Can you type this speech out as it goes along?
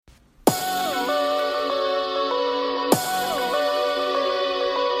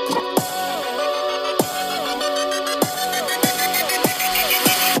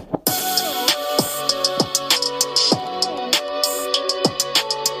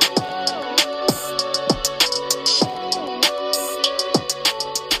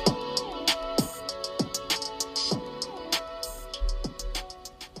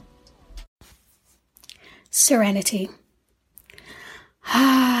serenity.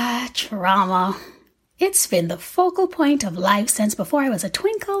 Drama. It's been the focal point of life since before I was a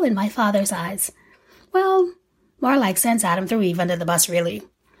twinkle in my father's eyes. Well, more like since Adam threw Eve under the bus, really.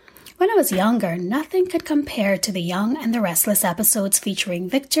 When I was younger, nothing could compare to The Young and the Restless episodes featuring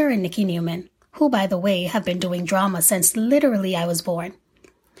Victor and Nikki Newman, who, by the way, have been doing drama since literally I was born.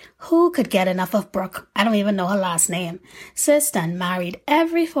 Who could get enough of Brooke? I don't even know her last name. Sis done married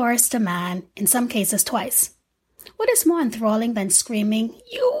every Forrester man, in some cases twice. What is more enthralling than screaming,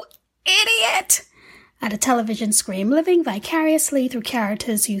 "You idiot!" at a television screen, living vicariously through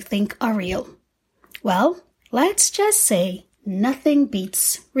characters you think are real? Well, let's just say nothing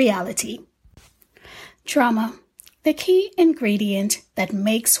beats reality. Drama, the key ingredient that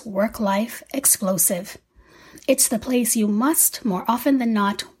makes work life explosive. It's the place you must, more often than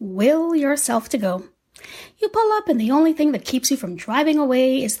not, will yourself to go. You pull up and the only thing that keeps you from driving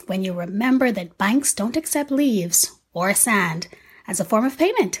away is when you remember that banks don't accept leaves or sand as a form of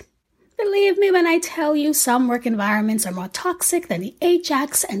payment. Believe me when I tell you some work environments are more toxic than the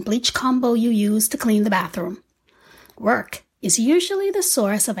Ajax and bleach combo you use to clean the bathroom. Work is usually the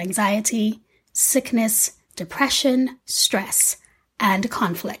source of anxiety, sickness, depression, stress, and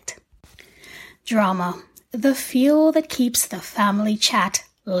conflict. Drama, the fuel that keeps the family chat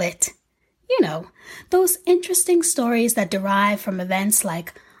lit. You know, those interesting stories that derive from events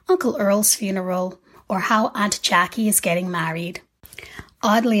like Uncle Earl's funeral or how Aunt Jackie is getting married.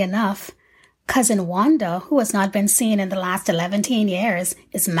 Oddly enough, Cousin Wanda, who has not been seen in the last 11 years,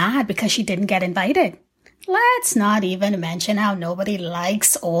 is mad because she didn't get invited. Let's not even mention how nobody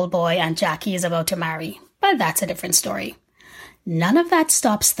likes old boy Aunt Jackie is about to marry, but that's a different story. None of that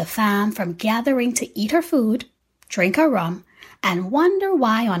stops the fam from gathering to eat her food, drink her rum, and wonder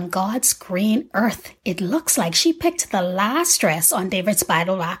why on God's green earth it looks like she picked the last dress on David's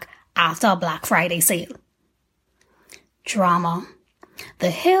bridal rack after a Black Friday sale. Drama, the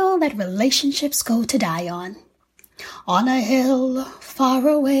hill that relationships go to die on. On a hill far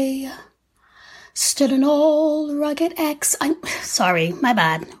away stood an old rugged ex. Sorry, my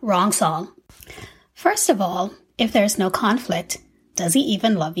bad, wrong song. First of all, if there's no conflict, does he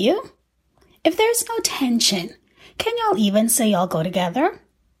even love you? If there's no tension, can y'all even say y'all go together?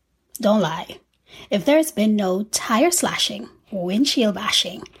 Don't lie. If there's been no tire slashing, windshield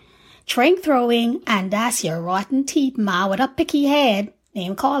bashing, drink throwing, and that's your rotten teeth ma with a picky head,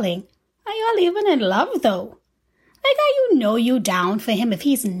 name calling, are y'all even in love though? Like, how you know you down for him if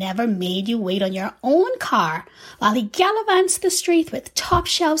he's never made you wait on your own car while he gallivants the street with top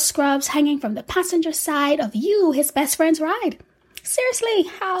shelf scrubs hanging from the passenger side of you, his best friend's ride? Seriously,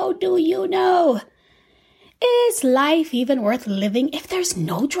 how do you know? Is life even worth living if there's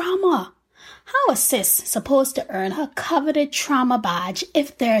no drama? How is sis supposed to earn her coveted trauma badge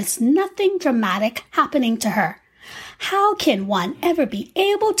if there's nothing dramatic happening to her? How can one ever be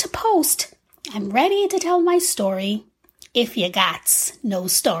able to post, "I'm ready to tell my story," if you got no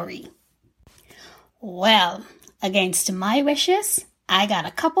story? Well, against my wishes, I got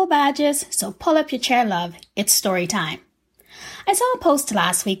a couple badges, so pull up your chair, love. It's story time. I saw a post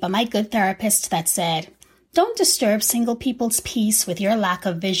last week by my good therapist that said, "Don't disturb single people's peace with your lack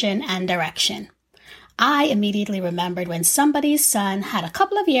of vision and direction." I immediately remembered when somebody's son had a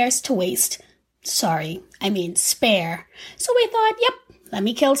couple of years to waste. Spare. So we thought, yep, let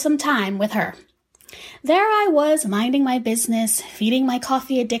me kill some time with her. There I was, minding my business, feeding my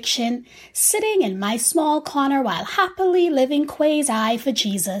coffee addiction, sitting in my small corner while happily living quasi for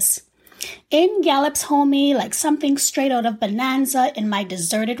Jesus. In gallops homie like something straight out of Bonanza in my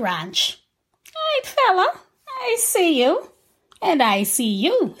deserted ranch. "Right, fella, I see you. And I see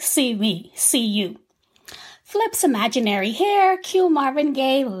you, see me, see you." Flips imaginary hair, cue Marvin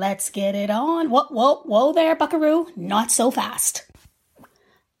Gaye, let's get it on. Whoa there, buckaroo, not so fast.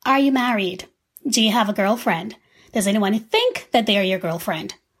 Are you married? Do you have a girlfriend? Does anyone think that they are your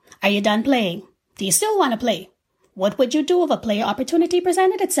girlfriend? Are you done playing? Do you still want to play? What would you do if a player opportunity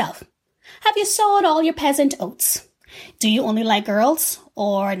presented itself? Have you sowed all your peasant oats? Do you only like girls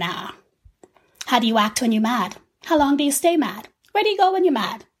or nah? How do you act when you're mad? How long do you stay mad? Where do you go when you're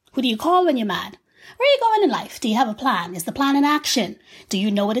mad? Who do you call when you're mad? Where are you going in life? Do you have a plan? Is the plan in action? Do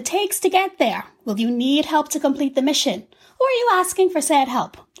you know what it takes to get there? Will you need help to complete the mission? Or are you asking for said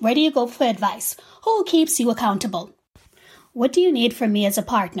help? Where do you go for advice? Who keeps you accountable? What do you need from me as a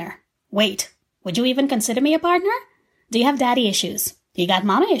partner? Wait, would you even consider me a partner? Do you have daddy issues? Do you got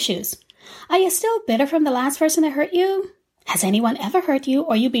mama issues? Are you still bitter from the last person that hurt you? Has anyone ever hurt you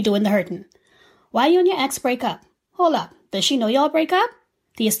or you be doing the hurting? Why you and your ex break up? Hold up, does she know y'all break up?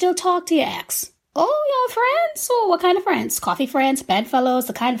 Do you still talk to your ex? Oh, your friends? Oh, what kind of friends? Coffee friends, bedfellows,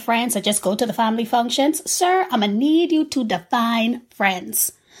 the kind of friends that just go to the family functions? Sir, I'm gonna need you to define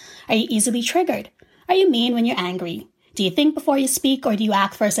friends. Are you easily triggered? Are you mean when you're angry? Do you think before you speak, or do you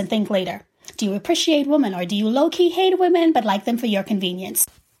act first and think later? Do you appreciate women, or do you low-key hate women but like them for your convenience?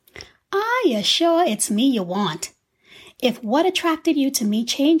 Are you sure it's me you want? If what attracted you to me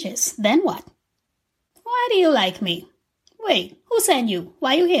changes, then what? Why do you like me? Wait, who sent you?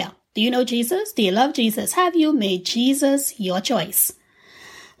 Why are you here? Do you know Jesus? Do you love Jesus? Have you made Jesus your choice?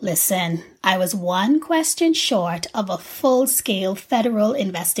 Listen, I was one question short of a full-scale federal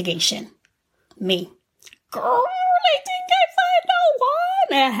investigation. Me. Girl, I think I find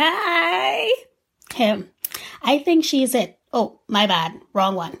no one. Hi. Him. I think she's it. Oh, my bad.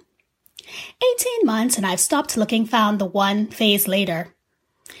 Wrong one. 18 months and I've stopped looking, found the one phase later.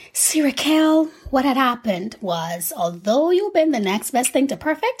 See, Raquel, what had happened was, although you've been the next best thing to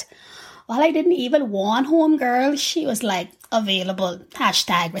perfect, while I didn't even want homegirl, she was like, available,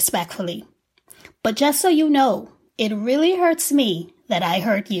 #respectfully. But just so you know, it really hurts me that I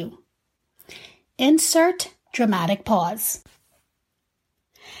hurt you. Insert dramatic pause.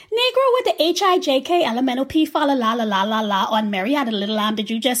 Negro with the H-I-J-K elemental P fa la la la la la la on Mary had a little lamb, did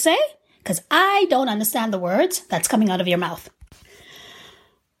you just say? Because I don't understand the words that's coming out of your mouth.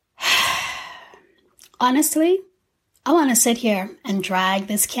 Honestly, I want to sit here and drag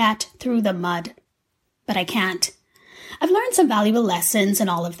this cat through the mud, but I can't. I've learned some valuable lessons in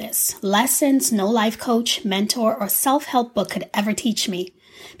all of this. Lessons no life coach, mentor, or self-help book could ever teach me.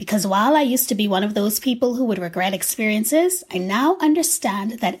 Because while I used to be one of those people who would regret experiences, I now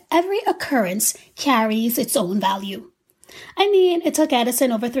understand that every occurrence carries its own value. I mean, it took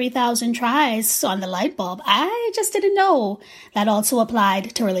Edison over 3,000 tries on the light bulb. I just didn't know that also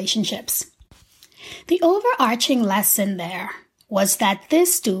applied to relationships. The overarching lesson there was that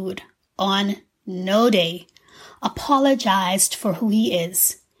this dude, on no day, apologized for who he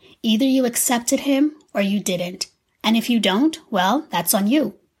is. Either you accepted him or you didn't. And if you don't, well, that's on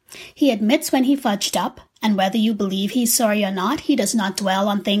you. He admits when he fudged up, and whether you believe he's sorry or not, he does not dwell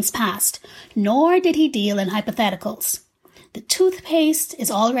on things past, nor did he deal in hypotheticals. The toothpaste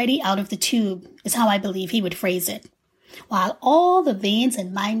is already out of the tube, is how I believe he would phrase it. While all the veins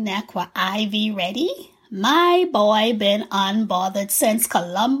in my neck were IV ready, my boy been unbothered since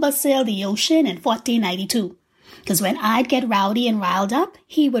Columbus sailed the ocean in 1492. Because when I'd get rowdy and riled up,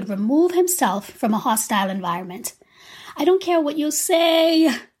 he would remove himself from a hostile environment. I don't care what you say.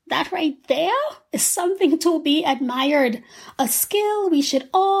 That right there is something to be admired. A skill we should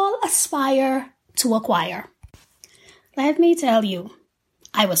all aspire to acquire. Let me tell you,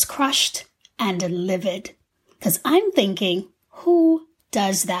 I was crushed and livid. Because I'm thinking, who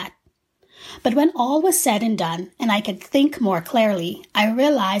does that? But when all was said and done, and I could think more clearly, I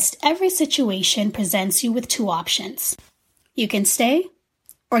realized every situation presents you with two options. You can stay,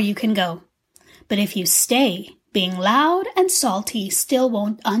 or you can go. But if you stay, being loud and salty still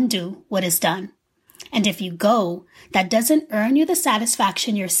won't undo what is done. And if you go, that doesn't earn you the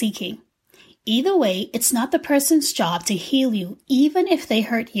satisfaction you're seeking. Either way, it's not the person's job to heal you, even if they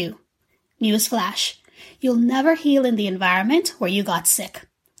hurt you. Newsflash, you'll never heal in the environment where you got sick.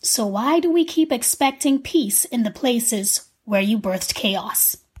 So why do we keep expecting peace in the places where you birthed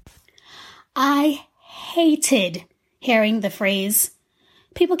chaos? I hated hearing the phrase,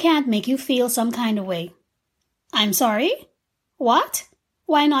 people can't make you feel some kind of way. I'm sorry? What?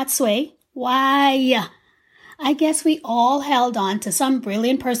 Why not sway? Why? I guess we all held on to some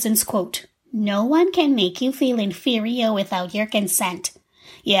brilliant person's quote. No one can make you feel inferior without your consent.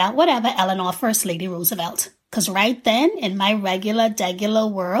 Yeah, whatever, Eleanor First Lady Roosevelt. Because right then, in my regular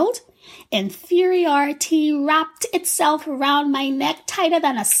world, inferiority wrapped itself around my neck tighter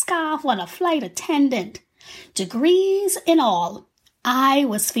than a scarf on a flight attendant. Degrees in all, I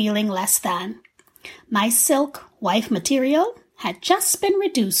was feeling less than. My silk wife material had just been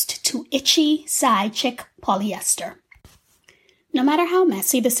reduced to itchy side chick polyester. No matter how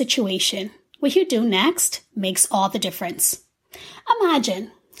messy the situation, what you do next makes all the difference.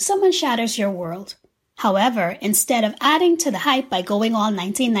 Imagine someone shatters your world. However, instead of adding to the hype by going all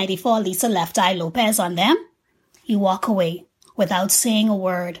 1994 Lisa Left Eye Lopez on them, you walk away without saying a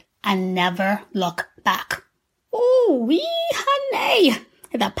word and never look back. Ooh, wee, honey,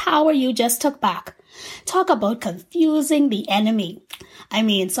 the power you just took back. Talk about confusing the enemy.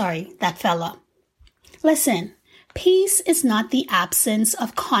 That fella. Listen, peace is not the absence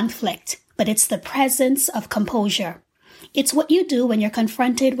of conflict, but it's the presence of composure. It's what you do when you're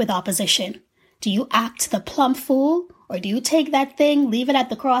confronted with opposition. Do you act the plump fool, or do you take that thing, leave it at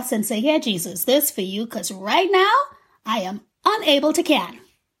the cross, and say, here, Jesus, this for you, because right now, I am unable to can.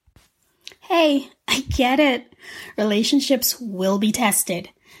 Hey, I get it. Relationships will be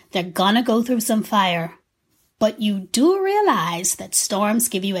tested. They're gonna go through some fire. But you do realize that storms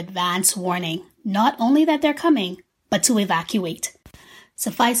give you advance warning, not only that they're coming, but to evacuate.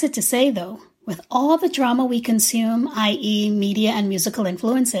 Suffice it to say, though, with all the drama we consume, i.e. media and musical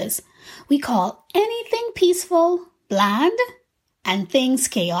influences, we call anything peaceful bland and things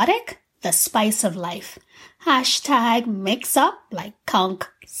chaotic the spice of life. Hashtag mix up like conch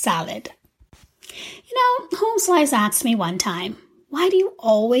salad. You know, Home Slice asked me one time, why do you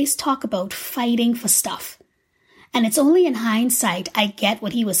always talk about fighting for stuff? And it's only in hindsight I get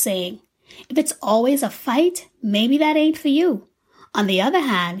what he was saying. If it's always a fight, maybe that ain't for you. On the other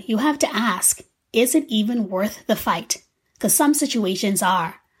hand, you have to ask, is it even worth the fight? Because some situations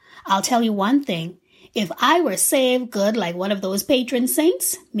are. I'll tell you one thing. If I were saved good like one of those patron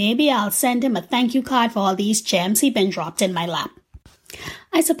saints, maybe I'll send him a thank you card for all these gems he'd been dropped in my lap.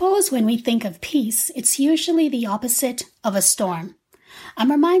 I suppose when we think of peace, it's usually the opposite of a storm. I'm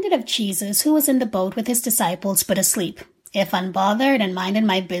reminded of Jesus, who was in the boat with his disciples but asleep. If unbothered and minding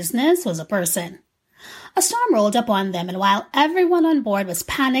my business was a person. A storm rolled up on them, and while everyone on board was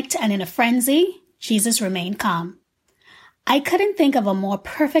panicked and in a frenzy, Jesus remained calm. I couldn't think of a more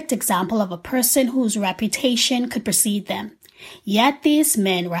perfect example of a person whose reputation could precede them. Yet these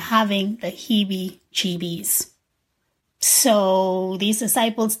men were having the heebie-jeebies. So these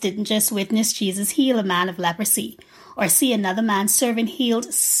disciples didn't just witness Jesus heal a man of leprosy or see another man's servant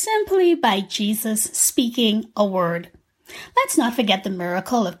healed simply by Jesus speaking a word. Let's not forget the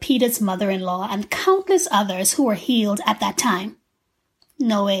miracle of Peter's mother-in-law and countless others who were healed at that time.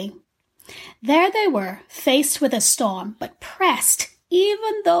 No way. There they were, faced with a storm, but pressed,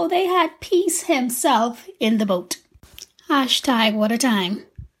 even though they had peace himself in the boat. Hashtag what a time.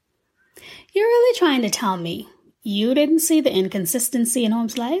 You're really trying to tell me you didn't see the inconsistency in Home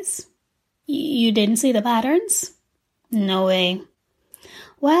Slice? You didn't see the patterns? No way.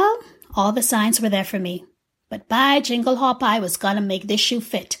 Well, all the signs were there for me. But by Jingle Hop, I was gonna make this shoe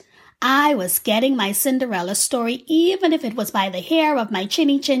fit. I was getting my Cinderella story, even if it was by the hair of my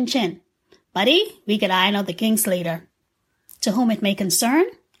chinny chin chin. Buddy, we could iron out the kinks later. To whom it may concern,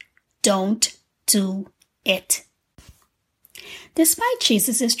 don't do it. Despite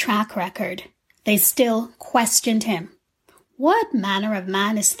Jesus' track record, they still questioned him. What manner of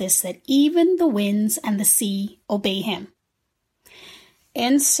man is this that even the winds and the sea obey him?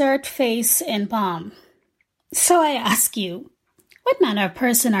 Insert face in palm. So I ask you, what manner of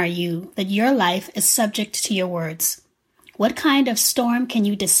person are you that your life is subject to your words? What kind of storm can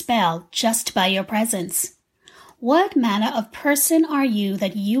you dispel just by your presence? What manner of person are you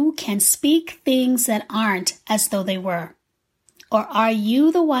that you can speak things that aren't as though they were? Or are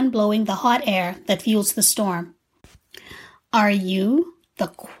you the one blowing the hot air that fuels the storm? Are you the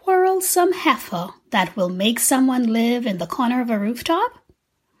quarrelsome heifer that will make someone live in the corner of a rooftop?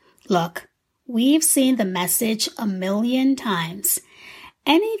 Look, we've seen the message 1,000,000 times.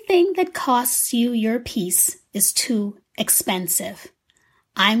 Anything that costs you your peace is too expensive.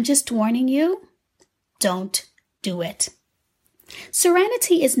 I'm just warning you, don't do it.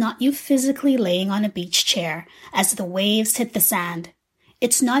 Serenity is not you physically laying on a beach chair as the waves hit the sand.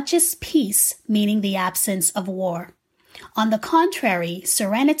 It's not just peace, meaning the absence of war. On the contrary,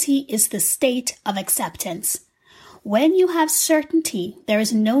 serenity is the state of acceptance. When you have certainty, there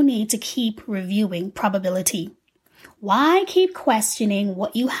is no need to keep reviewing probability. Why keep questioning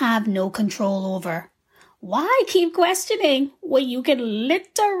what you have no control over? Why keep questioning what you can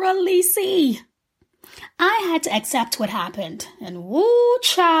literally see? I had to accept what happened, and woo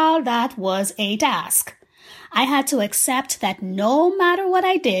child, that was a task. I had to accept that no matter what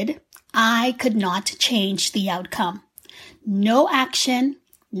I did, I could not change the outcome. No action,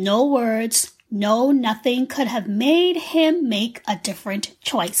 no words, no nothing could have made him make a different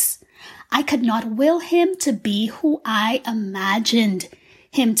choice. I could not will him to be who I imagined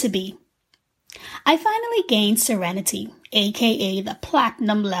him to be. I finally gained serenity, aka the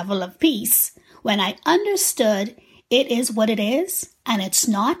platinum level of peace, when I understood it is what it is and it's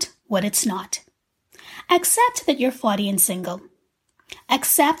not what it's not. Accept that you're 40 and single.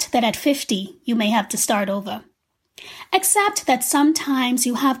 Accept that at 50 you may have to start over. Accept that sometimes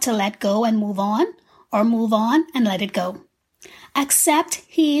you have to let go and move on, or move on and let it go. Accept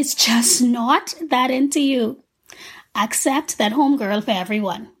he's just not that into you. Accept that homegirl for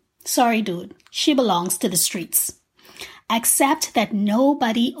everyone. Sorry, dude, she belongs to the streets. Accept that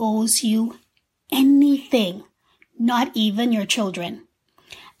nobody owes you anything, not even your children.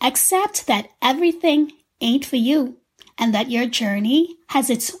 Accept that everything ain't for you and that your journey has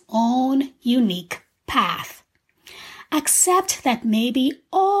its own unique path. Accept that maybe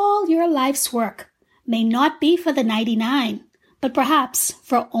all your life's work may not be for the 99, but perhaps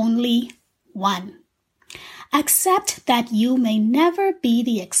for only one. Accept that you may never be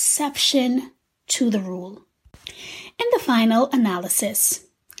the exception to the rule. In the final analysis,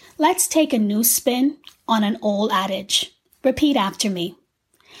 let's take a new spin on an old adage. Repeat after me.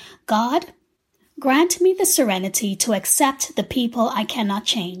 God, grant me the serenity to accept the people I cannot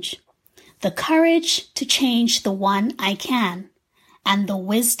change, the courage to change the one I can, and the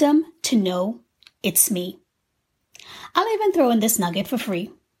wisdom to know it's me. I'll even throw in this nugget for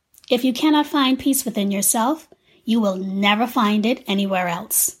free. If you cannot find peace within yourself, you will never find it anywhere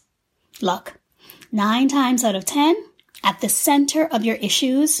else. Look, 9 times out of 10, at the center of your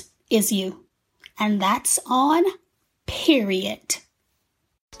issues is you. And that's on period.